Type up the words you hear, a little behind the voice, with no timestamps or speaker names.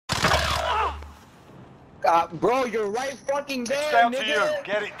Bro, you're right fucking there, It's down nigga. to you.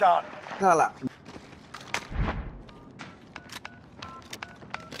 Get it done. Hala.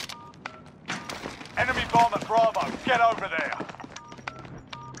 Enemy bomb at Bravo. Get over there.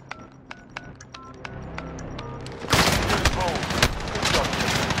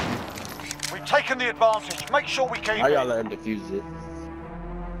 We've taken the advantage. Make sure we keep How y'all it. let him defuse it?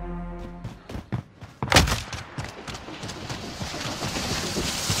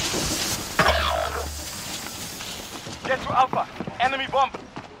 Get to Alpha. Enemy bomb.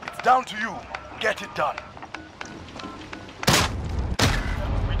 It's down to you. Get it done.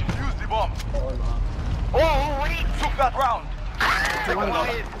 We defused the bomb. Oh, we took that round. Take a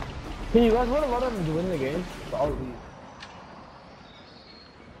quiet. Hey, you guys want to let them win the game? I'll leave.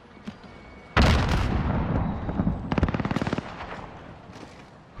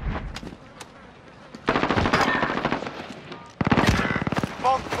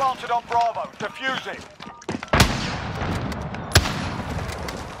 Bomb planted on Bravo. Defuse it.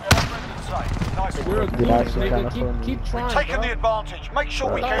 Nice You're a work. good actually nigga. kinda funny. Keep trying, Taking bro. the advantage. Make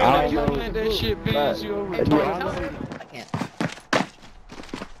sure we I keep don't it. know. Man, that shit pays you over Right. twice. I can't.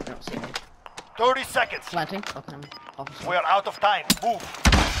 I don't see anything. 30 seconds. Planting. Okay, I'm off. We are out of time. Move.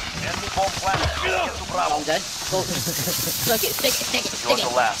 Enemy bomb planted. Get to Bravo. I'm dead. Go. Look it. Stick it. Stick it. You're Stick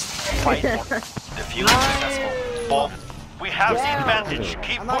the it. last. Fight for it. Defuse successful. Bomb. We have the advantage.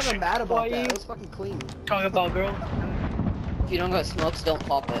 Keep I'm not even pushing. mad about that. It was fucking clean. Talking about girl. If you don't got smokes, don't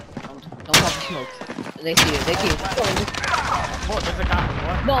pop it. Don't pop the smokes. They see you. They see you. What? There's a guy.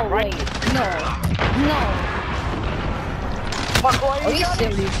 What? No, wait. No. No. Are you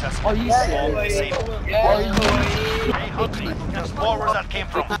serious? Are you serious? Hey, hunting. Just more where that came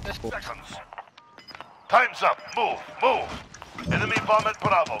from. Seconds. Time's up. Move. Move. Enemy bomb at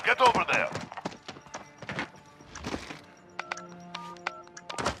Bravo. Get over there.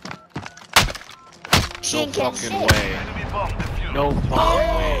 No fucking way. Enemy bomb defused. No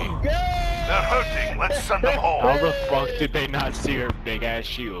fucking way. They're hurting. Let's send them home. How the fuck did they not see her big ass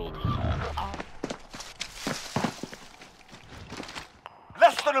shield?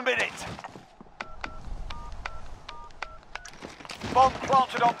 Less than a minute. Bomb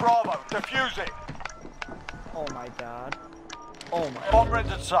planted on Bravo. Defuse it. Oh my god. Oh my. Bomb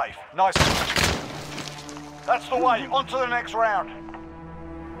rendered safe. Nice. That's the way. On to the next round.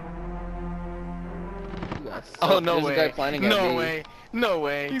 Oh, no There's a way. guy planning at No me. way. No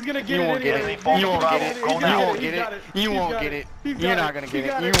way. He's gonna get You it won't get anyway. it. Bomb You won't Bravo. get it. Go You now. won't get it. You won't get it. He's got You're it. not gonna He get it.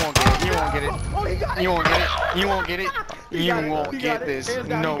 got You it. won't get it. You won't get it. Oh, he got it. You won't get it. You won't get it. You got it. won't He get got it. this. Hands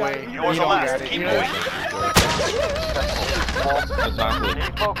down, No he got way. it. You You're the don't last. got it. Keep You moving. don't.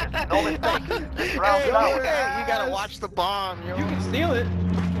 Stay focused. No mistake. This round's Hey, out. hey, you gotta watch the bomb, yo. You can steal it.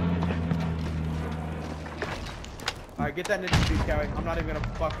 Alright, get that ninja speed, Cowie. I'm not even gonna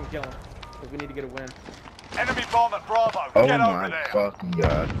fucking kill him. Because we need to get a win. Enemy bomb at Bravo. Oh Get over my there. fucking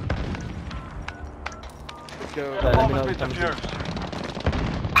god. Let's go. The bomb has been defused.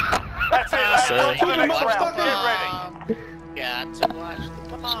 That's it. Let's go to the next round. Get Got to watch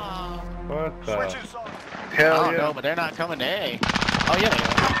the bomb. What ready. Switching sides. I Hell don't yeah. know, but they're not coming to A. Oh yeah, they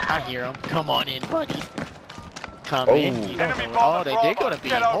are. I hear them. Come on in, buddy. Come Oh. in. You don't Enemy know. bomb Oh, at they did go Bravo. to B.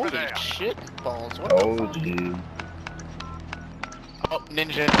 Get over Holy there. shit balls. What the Oh, fuck? dude. Oh,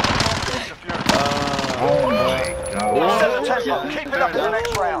 ninja. Defused. Oh my god. Set the tempo. Keep it up to the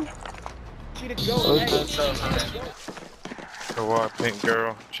next round. Cheetah, go. The what, pink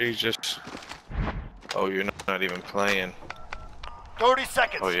girl? She's just. Oh, you're not even playing. 30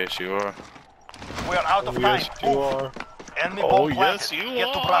 seconds. Oh, yes, you are. We are out of time. Yes, you Move. are. Enemy Oh, bomb yes, planted. you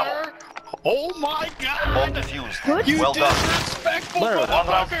Get to Bravo. are. Oh my Bomb god. defused. You Well done. disrespectful One round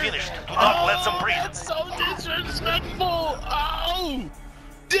motherfucker. finished. Do not let them breathe. That's so disrespectful. Oh,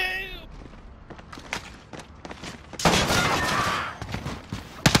 damn.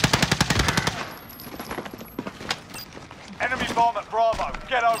 Enemy bomb at Bravo.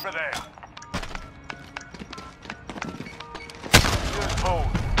 Get over there. Use move.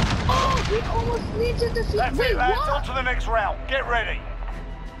 Oh, we almost ninja defeat. That's Wait, it, lads. On what? to the next round. Get ready.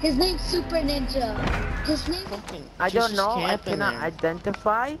 His name's Super Ninja. His name. I don't know. I camping cannot there.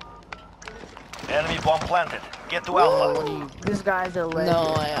 identify. Enemy bomb planted. Get to Alpha. This guy's a legend.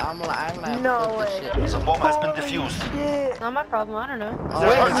 No way. I'm like. No way. The bomb has been defused. Shit. Not my problem. I don't know.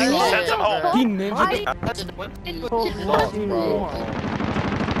 They're hurting. Oh, Send them home. He ninja.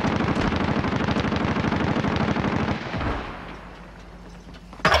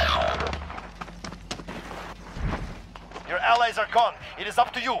 Your allies are gone. It is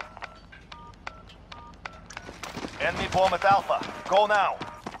up to you. Enemy bomb at Alpha. Go now.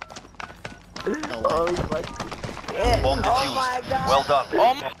 Oh, my. Bomb defused. Well done.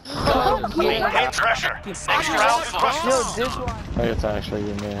 Maintain pressure. Next round is crucial. It's actually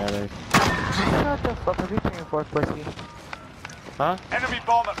giving me a headache. What the fuck are you paying for, pussy? Huh? Enemy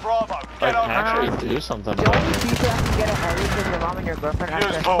bomb at Bravo. I Get can over actually there. do something The about only it. people that can get a headache is your mom and your girlfriend after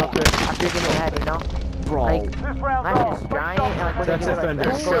Here's Bo. after you get a head, you know? Bro. Like, This round's my off. shit's giant and like when That's they do offender.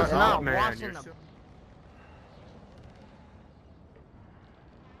 like Shut it's up, not man. washing You're them.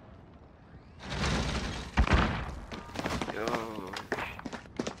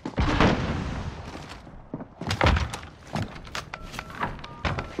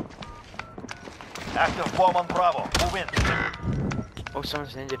 Active bomb on Bravo. Move in. Oh,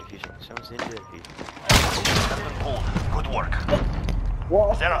 someone's ninja diffusion. Someone's ninja diffusion. Has been pulled. Good work.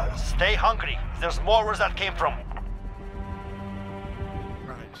 Zera, stay hungry. There's more where that came from.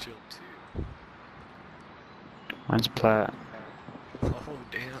 Right, shield 2. Mine's plat. Oh,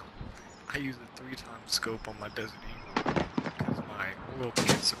 damn. I use a 3x scope on my Desert Eagle because my oil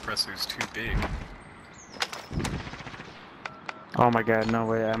can suppressor is too big. Oh my god, no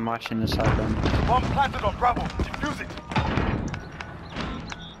way, I'm watching this happen. Bomb planted on Bravo. Defuse it.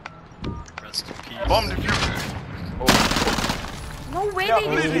 Rest in peace. Bomb defused. No way Yeah, they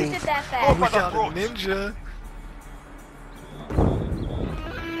bleeding. defused it that Oh, fast. my We got a throat. ninja.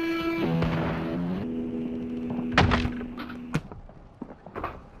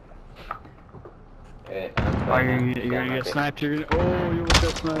 Oh, you're gonna get sniped, you're gonna. Oh, you will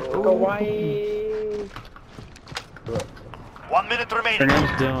get sniped. Oh, why? 1 minute Her remaining. name's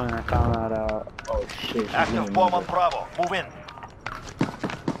Dylan, I found that out. Oh shit. Active bomb on Bravo. Move in.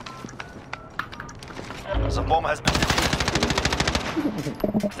 The bomb has been defused.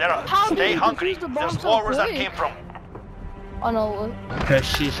 Zera, How did stay you hungry. defuse the bomb There's so more where that quick? came from. Oh no. Because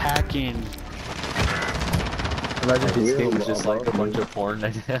she's hacking. Imagine this game was just like a bunch of porn.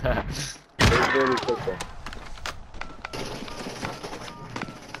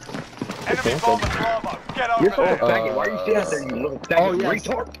 Enemy bomb at Bravo. Get over You're so there. faggot. Why are you sitting out there, you little faggot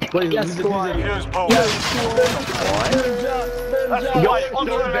retard? Wait, yes, Here's Bo. That's right. On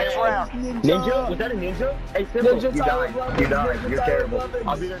to the next round. Ninja? Was that a ninja? Hey, Sybil, you died. You died. You're terrible.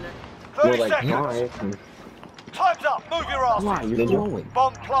 I'll be there next. 30 You're like, seconds. no. Time's up. Move your ass. Why? You're going.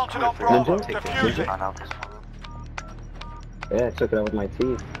 Bomb planted on Bravo. Ninja? Defuse it. Yeah, I took it out with my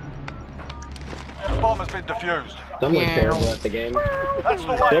teeth. The bomb has been defused. Someone's terrible at the game. That's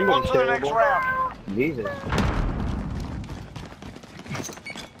the way. On Someone's to the next terrible. round. Jesus.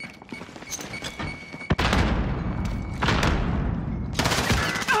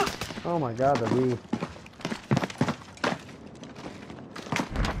 Oh my god, the roof.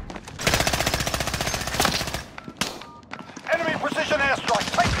 Enemy precision airstrike.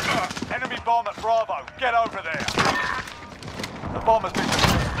 Take it. Enemy bomb at Bravo. Get over there. The bomb has been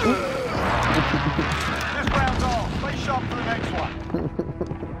defused. This round's off. Stay sharp for the next one.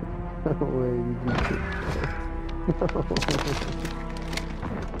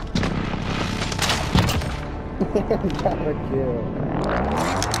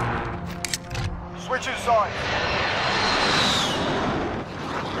 Switching sides.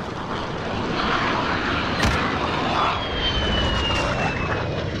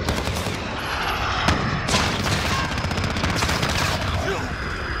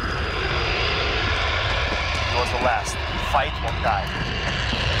 Yours the last. Fight or die.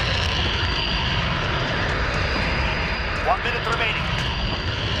 1 minute remaining.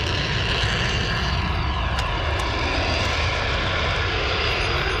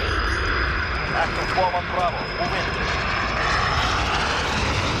 Active bomb on Bravo. Move in.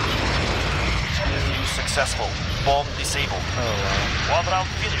 Defuse successful. Bomb disabled. One round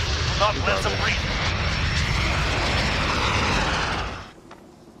finished. Do not let them breathe.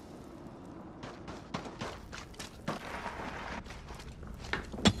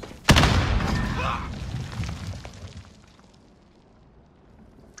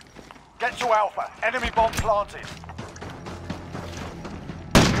 Get to Alpha. Enemy bomb planted.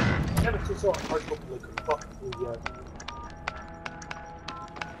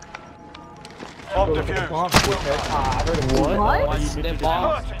 Bomb defused. What? What? The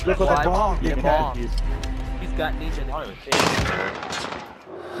bomb. Look at the bomb. The bomb. He's got ninja diffusion.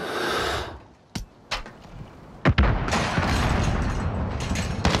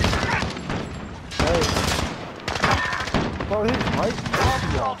 Oh, he's right.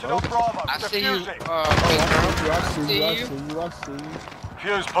 Planted on Bravo. I see you. Defuse it. I see you.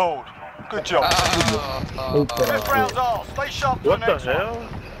 Fuse pulled. Good job. Fifth round's off. Stay sharp for What the the next one. hell?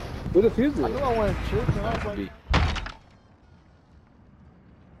 Who defused it? I knew I wanted to shoot, and I was like...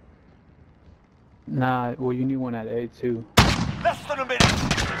 Nah, well, you need one at A too. Less than a minute.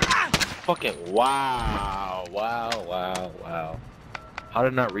 Fucking wow. How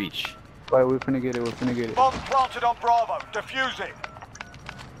did it not reach? Wait, we're finna get it. Bomb planted on Bravo. Defuse it.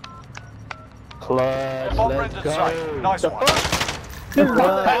 Clutch, Bomb let's rendered go. safe. Nice one. That's it,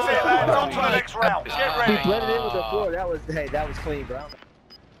 lads. On to the next round. Get ready. He blended in with the floor. That was clean, bro.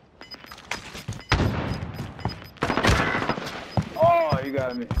 Oh, you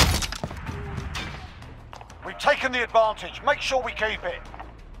got me. We've taken the advantage. Make sure we keep it.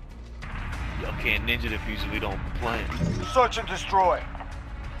 Y'all can't ninja defuse if we don't plan. Search and destroy.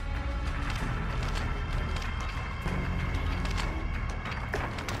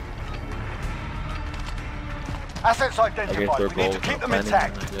 Assets identified. We need to keep them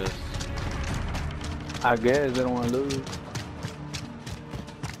intact. I guess they don't want to lose.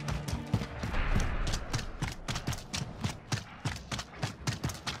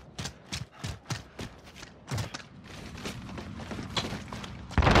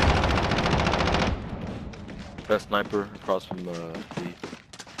 That sniper across from the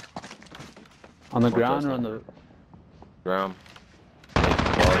On the ground or on the ground.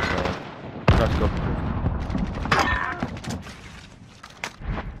 Let's go.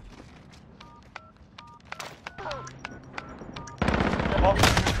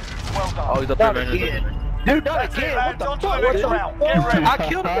 Well done. Oh, he's up there, man. Dude, not That's it, again. lads. What On the to fuck? the next round. Get ready. I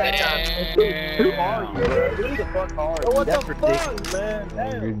killed him that time. Who are you, bro? Who the fuck are you? What That's the ridiculous. fuck, man? Damn.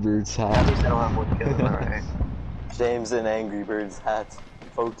 Angry Birds hat. I don't have one kill. Alright. James and Angry Birds hats.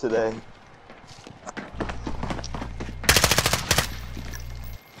 Vote today.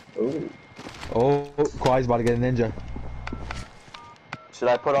 Ooh. Oh, Kawhi's about to get a ninja. Should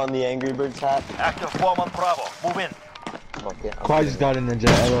I put on the Angry Birds hat? Active bomb on Bravo. Move in. Okay. Kawhi just got a ninja.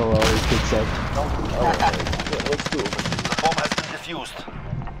 LOL, kid said. Let's do it. The bomb has been defused.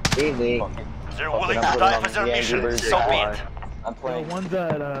 Easy. They're willing to die for their mission. So be it. I'm playing. One's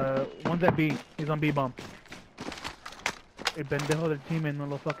at B. He's on B bomb. El pendejo del team no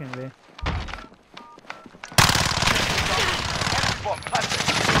lo fucking ve.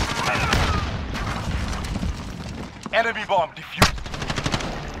 Enemy bomb defused.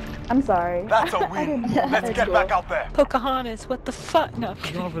 I'm sorry. That's a win. Let's get back out there. Pocahontas, what the fuck? No.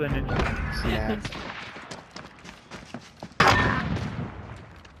 He's going for the ninja. yeah.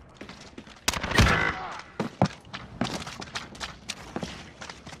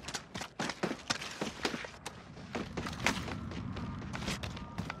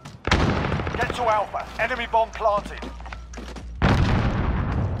 Get to Alpha. Enemy bomb planted.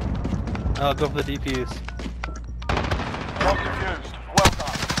 I'll go for the DPS. Bomb defused. Well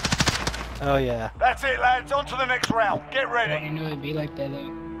done. Oh yeah. That's it, lads. On to the next round. Get I ready. knew it'd be like that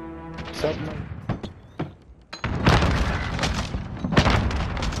though.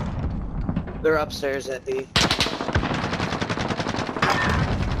 They're upstairs at the.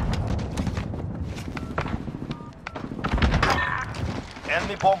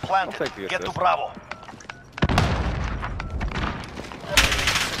 Enemy bomb planted. Get to Bravo.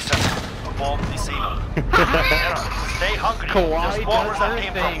 Successful. Bomb disabled. Stay hungry. Kawhi There's more where does that her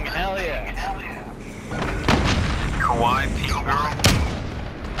came thing. from. Hell yeah. Kawhi, Pink Girl.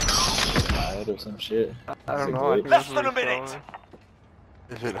 Or some shit. I don't know. Less than a minute.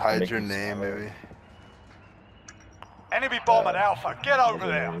 If it hides your name, maybe. Enemy bomb at Alpha. Get over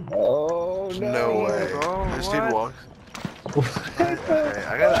there. Oh no. No way. Oh, This dude what? walks. Okay,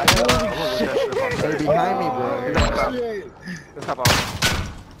 I gotta They're behind me, bro. You're not Let's hop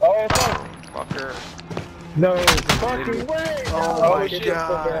off. Oh fuck. Fucker. No fucking way. Oh my shit, God.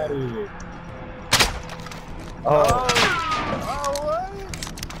 fuck outta here. Oh, what?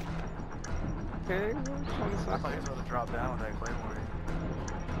 Okay. I thought he was gonna drop down with that claymore.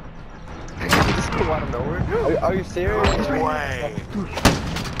 Just go out of nowhere. Are you serious? No way.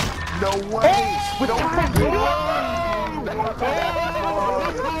 No way.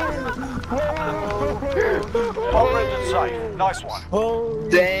 Bomb rendered safe. Nice one. Damn.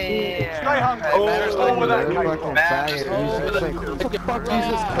 Stay hungry. There's more where that came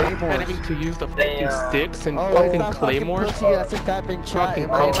from. Enemy to use the fucking sticks and fucking claymores. Fucking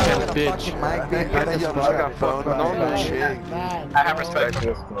coach that bitch. I have respect.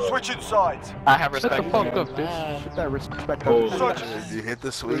 Switching sides. I have Shut the respect. fuck up, bitch. Put that respect Search. You hit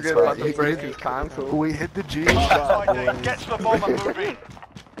the sweet We're about spot. to break his console. We hit the G Bomb spot. ID. Get to the bomb and move in.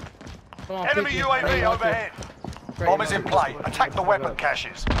 Enemy UAV overhead. Bomb is in play. Attack the weapon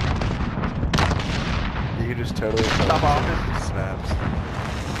caches. You can just totally stop off. Snaps.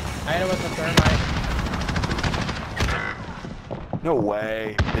 I hit it with the thermite. No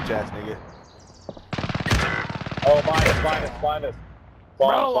way, bitch ass nigga. Oh, find us.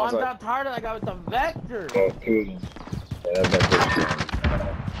 Bro, I'm not tired of that guy with the vector. Oh, cool. Yeah, that vector.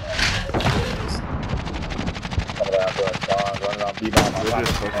 Running on B-bomb. They're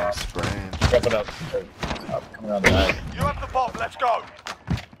just fucking spraying. Step it up. Coming on the back. You have the bomb, let's go.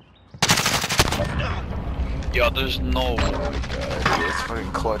 Yo, there's no. Oh my god, dude, let's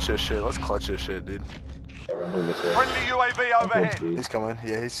fucking clutch this shit. Let's clutch this shit, dude. Friendly UAV overhead. He's coming.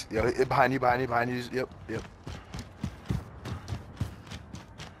 Yeah, he's behind you. Yep.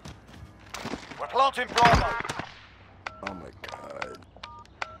 We're planting Bravo. Oh my god.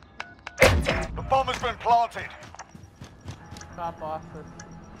 The bomb has been planted. Top off.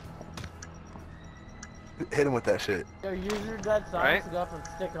 Hit him with that shit. Yo, use your dead zones Right? to go up and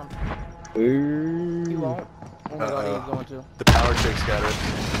stick him. Ooh. He won't. Oh my god, he's going to. The power chick's got it.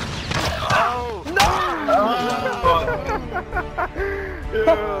 Oh!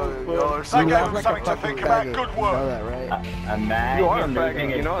 Y'all are so That gave him something to think about. Good work. Imagine You are a losing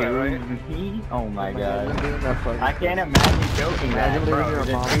faggot, a you know that, right? 2v. Oh my god. I can't imagine joking that, bro. It's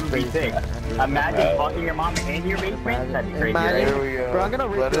a 2v6. Imagine fucking your mom in your basement. That'd be crazy, right? Here we go. Bro, I'm gonna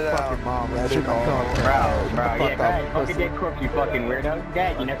rape your fucking mom. Let it all. Bro, yeah, go ahead. Fucking dead corpse, you fucking weirdo.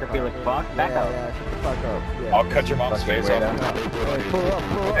 Dad, you never feel like fuck. Back up. Shut the fuck up. Yeah. I'll cut your mom's face off. Pull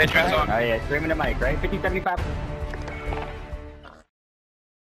up. Hey, Trans on. Oh yeah, screaming the mic, right? 5075.